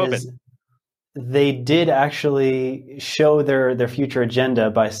for COVID. Is they did actually show their future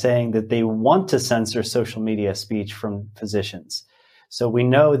agenda by saying that they want to censor social media speech from physicians. So we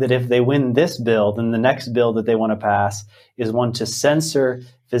know that if they win this bill, then the next bill that they want to pass is one to censor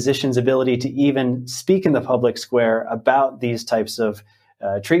physicians' ability to even speak in the public square about these types of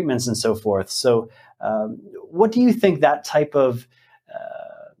treatments and so forth. So what do you think that type of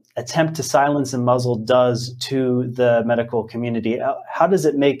attempt to silence and muzzle does to the medical community? How does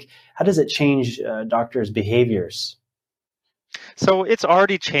it change doctors' behaviors? So it's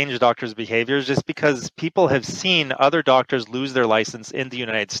already changed doctors' behaviors, just because people have seen other doctors lose their license in the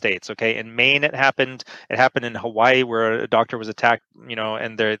United States. Okay, in Maine it happened. It happened in Hawaii, where a doctor was attacked,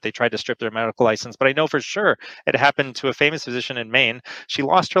 and they tried to strip their medical license. But I know for sure it happened to a famous physician in Maine. She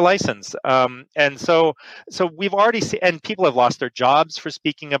lost her license, and so we've already seen, and people have lost their jobs for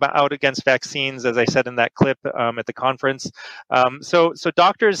speaking out against vaccines, as I said in that clip at the conference. So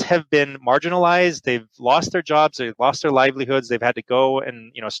doctors have been marginalized. They've lost their jobs. They've lost their livelihoods. They've had to go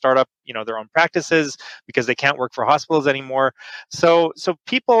and start up their own practices because they can't work for hospitals anymore. So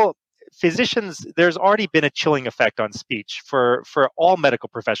physicians, there's already been a chilling effect on speech for all medical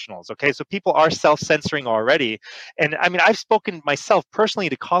professionals. Okay, so people are self-censoring already, and I mean, I've spoken myself personally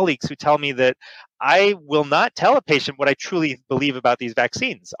to colleagues who tell me that I will not tell a patient what I truly believe about these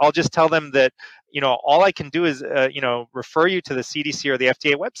vaccines. I'll just tell them that all I can do is refer you to the CDC or the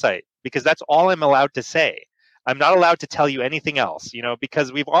FDA website, because that's all I'm allowed to say. I'm not allowed to tell you anything else,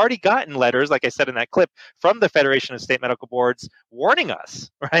 because we've already gotten letters, like I said in that clip, from the Federation of State Medical Boards warning us,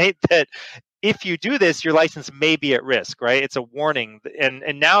 right, that if you do this, your license may be at risk, right? It's a warning. And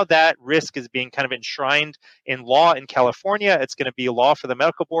now that risk is being kind of enshrined in law in California. It's going to be a law for the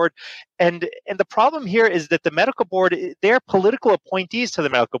medical board. And the problem here is that the medical board, they're political appointees to the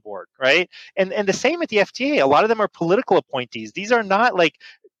medical board, right? And the same with the FDA. A lot of them are political appointees. These are not like,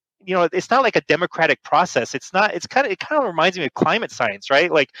 it's not like a democratic process. It kind of reminds me of climate science,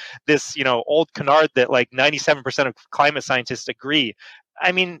 right? Like this, old canard that like 97% of climate scientists agree.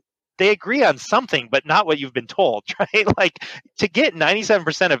 I mean, they agree on something, but not what you've been told, right? Like to get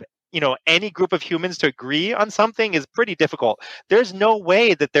 97% of any group of humans to agree on something is pretty difficult. There's no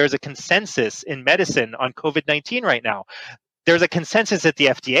way that there's a consensus in medicine on COVID-19 right now. There's a consensus at the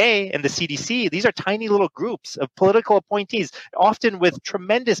FDA and the CDC. These are tiny little groups of political appointees, often with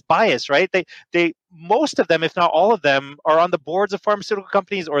tremendous bias, right? They most of them, if not all of them, are on the boards of pharmaceutical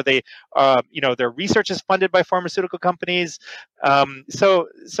companies, or they, their research is funded by pharmaceutical companies. So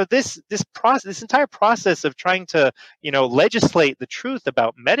this entire process of trying to, legislate the truth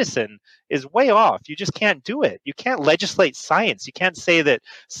about medicine is way off. You just can't do it. You can't legislate science. You can't say that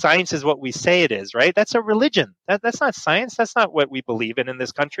science is what we say it is, right? That's a religion. That's not science. That's not what we believe in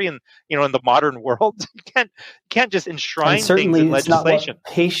this country and, in the modern world. You can't just enshrine things in legislation.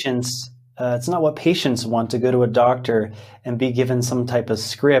 It's not what patients want to go to a doctor and be given some type of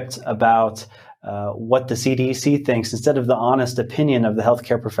script about what the CDC thinks instead of the honest opinion of the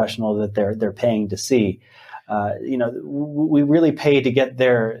healthcare professional that they're paying to see. We really pay to get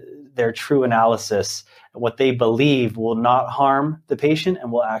their true analysis. What they believe will not harm the patient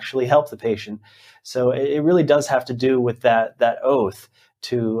and will actually help the patient. So it really does have to do with that oath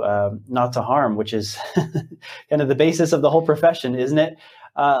to not to harm, which is kind of the basis of the whole profession, isn't it?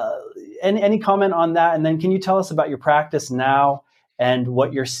 Any comment on that? And then can you tell us about your practice now and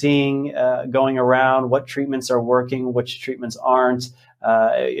what you're seeing going around, what treatments are working, which treatments aren't?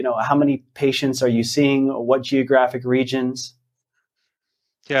 How many patients are you seeing? What geographic regions?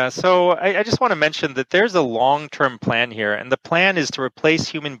 Yeah, so I just want to mention that there's a long-term plan here, and the plan is to replace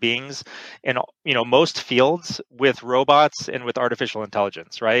human beings in most fields with robots and with artificial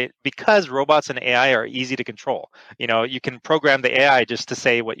intelligence, right? Because robots and AI are easy to control. You can program the AI just to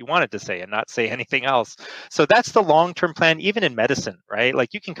say what you want it to say and not say anything else. So that's the long-term plan, even in medicine, right?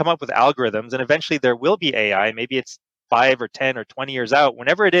 Like you can come up with algorithms, and eventually there will be AI. Maybe it's 5 or 10 or 20 years out.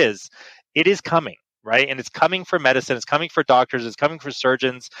 Whenever it is coming. Right. And it's coming for medicine. It's coming for doctors. It's coming for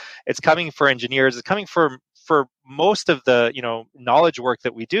surgeons. It's coming for engineers. It's coming for most of the, knowledge work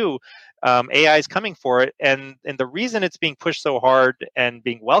that we do. AI is coming for it. And the reason it's being pushed so hard and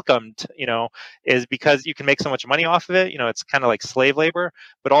being welcomed, is because you can make so much money off of it. It's kind of like slave labor,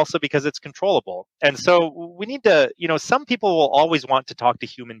 but also because it's controllable. And so we need to, some people will always want to talk to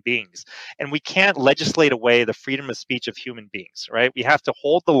human beings, and we can't legislate away the freedom of speech of human beings, right? We have to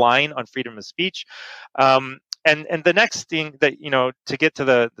hold the line on freedom of speech. And the next thing that, to get to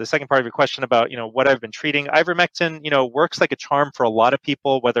the second part of your question about, what I've been treating, ivermectin, works like a charm for a lot of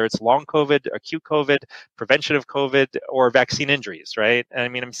people, whether it's long COVID, acute COVID, prevention of COVID, or vaccine injuries, right? And I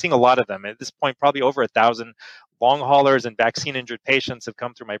mean, I'm seeing a lot of them. At this point, probably over 1,000 long haulers and vaccine injured patients have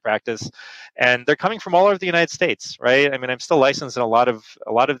come through my practice, and they're coming from all over the United States, right? I mean, I'm still licensed in a lot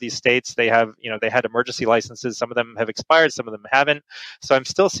of these states. They have, they had emergency licenses. Some of them have expired, some of them haven't. So I'm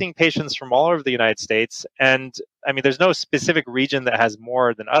still seeing patients from all over the United States. And I mean, there's no specific region that has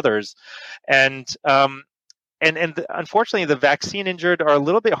more than others. And unfortunately, the vaccine injured are a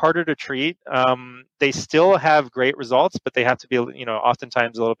little bit harder to treat. They still have great results, but they have to be,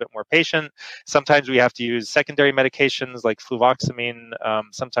 oftentimes a little bit more patient. Sometimes we have to use secondary medications like fluvoxamine,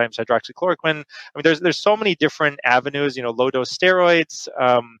 sometimes hydroxychloroquine. I mean, there's so many different avenues, low dose steroids,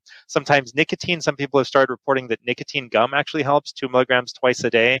 sometimes nicotine. Some people have started reporting that nicotine gum actually helps, 2 milligrams twice a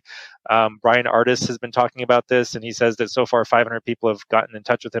day. Brian Ardis has been talking about this, and he says that so far 500 people have gotten in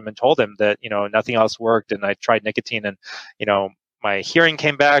touch with him and told him that, nothing else worked, and I tried nicotine and, my hearing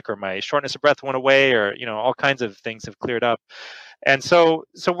came back, or my shortness of breath went away, or, all kinds of things have cleared up. And so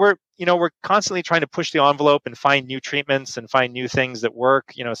we're constantly trying to push the envelope and find new treatments and find new things that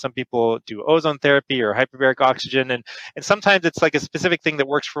work. Some people do ozone therapy or hyperbaric oxygen, and sometimes it's like a specific thing that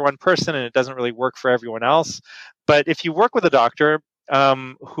works for one person and it doesn't really work for everyone else. But if you work with a doctor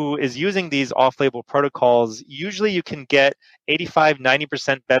who is using these off-label protocols, usually you can get 85,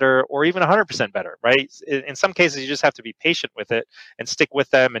 90% better, or even 100% better, right? In some cases, you just have to be patient with it and stick with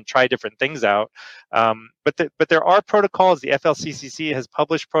them and try different things out. But there are protocols. The FLCCC has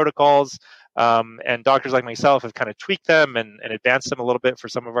published protocols, and doctors like myself have kind of tweaked them and advanced them a little bit for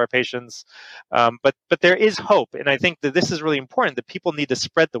some of our patients. But there is hope, and I think that this is really important, that people need to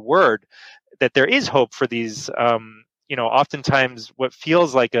spread the word that there is hope for these oftentimes what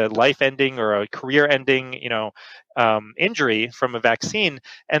feels like a life-ending or a career-ending, injury from a vaccine.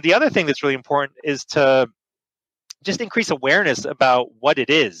 And the other thing that's really important is to just increase awareness about what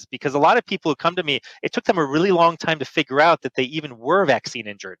it is, because a lot of people who come to me, it took them a really long time to figure out that they even were vaccine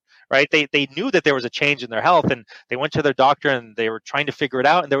injured, right? They knew that there was a change in their health, and they went to their doctor and they were trying to figure it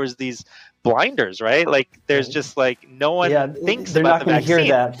out, and there was these blinders, right? Like there's just like no one thinks they're about not going to hear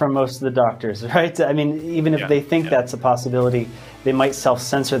that from most of the doctors, right? I mean, even if they think that's a possibility, they might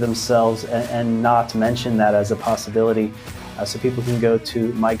self-censor themselves and not mention that as a possibility. So people can go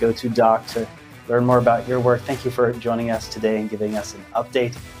to My Go-To Doc to learn more about your work. Thank you for joining us today and giving us an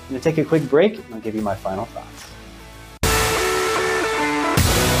update. I'm going to take a quick break and I'll give you my final thoughts.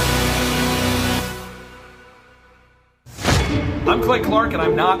 I'm Clay Clark, and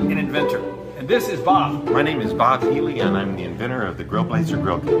I'm not an inventor. And this is Bob. My name is Bob Healy, and I'm the inventor of the Grill Blazer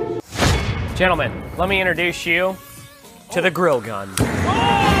grill gun. Gentlemen, let me introduce you to the grill gun. Oh!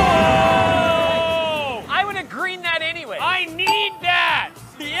 I would have greened that anyway. I need that.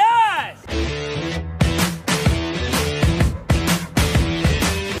 Yes!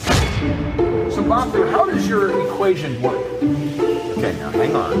 So, Bob, how does your equation work? Okay, now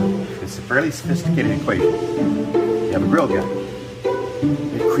hang on. It's a fairly sophisticated equation. You have a grill gun.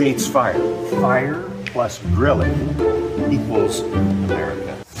 It creates fire. Fire plus grilling equals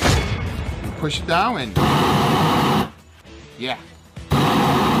America. Push it down and... yeah.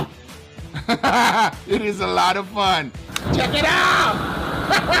 It is a lot of fun. Check it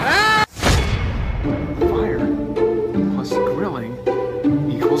out! Fire plus grilling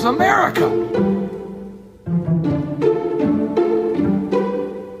equals America.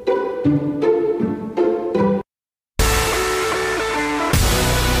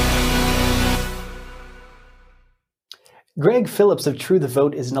 Greg Phillips of True the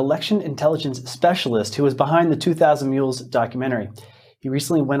Vote is an election intelligence specialist who was behind the 2000 Mules documentary. He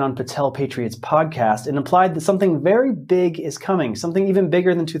recently went on Patel Patriots podcast and implied that something very big is coming, something even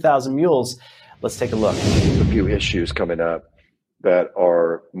bigger than 2,000 mules. Let's take a look. A few issues coming up that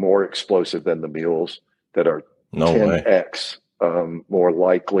are more explosive than the mules, that are 10x more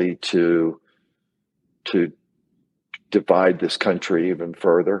likely to divide this country even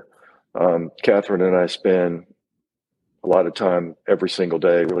further. Catherine and I spend a lot of time every single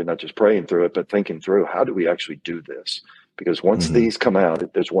day, really not just praying through it, but thinking through how do we actually do this? Because once these come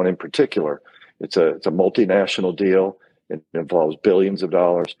out, there's one in particular. It's a multinational deal. It involves billions of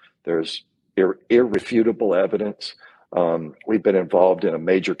dollars. There's irrefutable evidence. We've been involved in a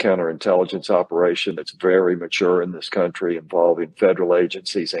major counterintelligence operation that's very mature in this country, involving federal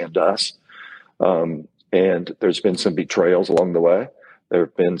agencies and us. And there's been some betrayals along the way. There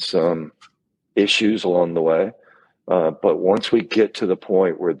have been some issues along the way. But once we get to the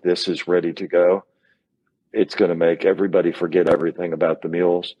point where this is ready to go, it's going to make everybody forget everything about the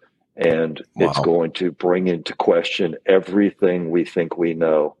mules. And it's going to bring into question everything we think we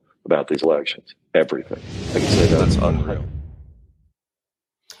know about these elections. Everything. I can say that. That's unreal.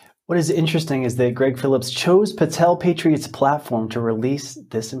 What is interesting is that Greg Phillips chose Patel Patriots' platform to release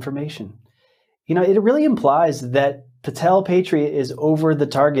this information. You know, it really implies that Patel Patriot is over the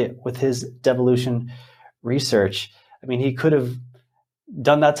target with his devolution research. I mean, he could have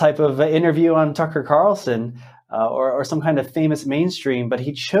done that type of interview on Tucker Carlson or some kind of famous mainstream, but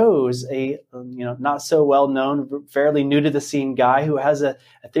he chose a not so well known, fairly new to the scene guy who has a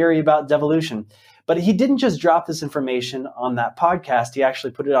theory about devolution. But he didn't just drop this information on that podcast. He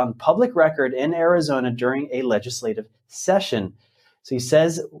actually put it on public record in Arizona during a legislative session. So he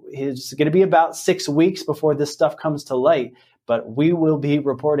says it's going to be about 6 weeks before this stuff comes to light, but we will be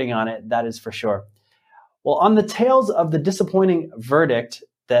reporting on it. That is for sure. Well, on the tails of the disappointing verdict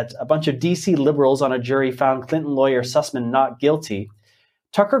that a bunch of D.C. liberals on a jury found Clinton lawyer Sussman not guilty,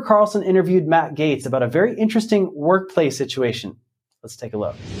 Tucker Carlson interviewed Matt Gaetz about a very interesting workplace situation. Let's take a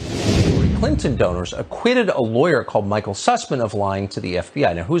look. Clinton donors acquitted a lawyer called Michael Sussman of lying to the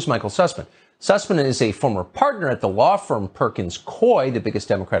FBI. Now, who's Michael Sussman? Sussman is a former partner at the law firm Perkins Coie, the biggest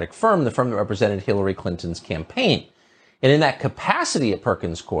Democratic firm, the firm that represented Hillary Clinton's campaign. And in that capacity at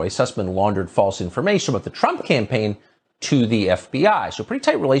Perkins Coie, Sussman laundered false information about the Trump campaign to the FBI. So a pretty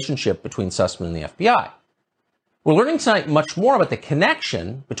tight relationship between Sussman and the FBI. We're learning tonight much more about the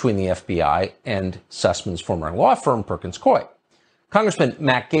connection between the FBI and Sussman's former law firm, Perkins Coie. Congressman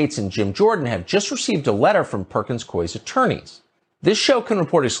Matt Gaetz and Jim Jordan have just received a letter from Perkins Coie's attorneys. This show can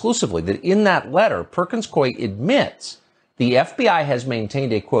report exclusively that in that letter, Perkins Coie admits the FBI has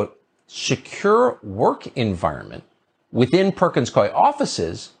maintained a, quote, secure work environment within Perkins Coie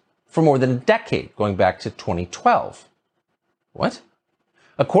offices for more than a decade, going back to 2012. What?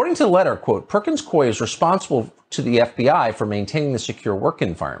 According to the letter, quote, Perkins Coie is responsible to the FBI for maintaining the secure work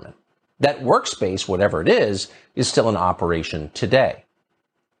environment. That workspace, whatever it is still in operation today.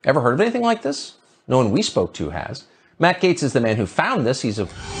 Ever heard of anything like this? No one we spoke to has. Matt Gaetz is the man who found this. He's, of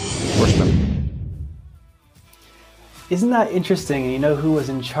course, Isn't that interesting? And you know who was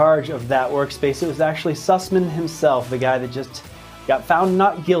in charge of that workspace? It was actually Sussman himself, the guy that just got found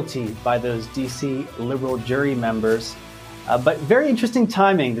not guilty by those D.C. liberal jury members. But very interesting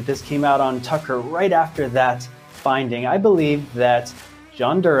timing that this came out on Tucker right after that finding. I believe that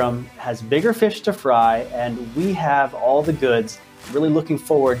John Durham has bigger fish to fry, and we have all the goods. Really looking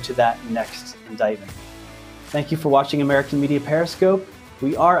forward to that next indictment. Thank you for watching American Media Periscope.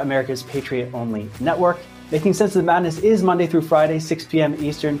 We are America's Patriot-only network. Making Sense of the Madness is Monday through Friday, 6 p.m.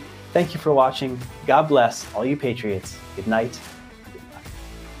 Eastern. Thank you for watching. God bless all you Patriots. Good night.